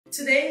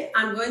Today,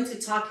 I'm going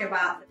to talk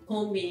about the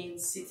cone beam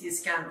CT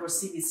scan or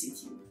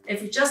CBCT.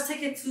 If you just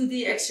take a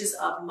 2D x-rays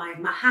of my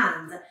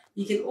hand,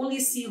 you can only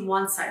see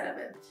one side of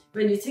it.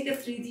 When you take a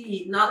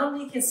 3D, not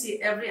only you can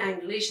see every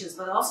angulations,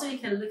 but also you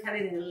can look at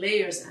it in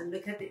layers and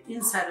look at the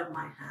inside of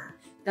my hand.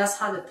 That's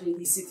how the 3D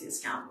CT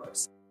scan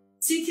works.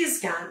 CT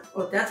scan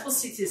or dental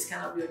CT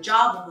scan of your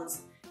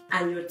jawbones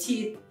and your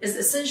teeth is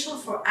essential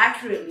for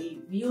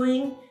accurately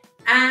viewing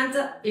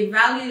and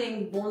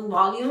evaluating bone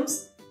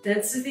volumes,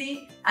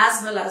 density,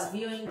 as well as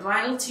viewing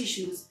vital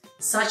tissues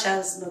such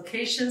as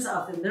locations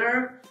of the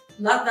nerve,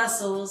 blood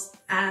vessels,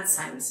 and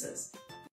sinuses.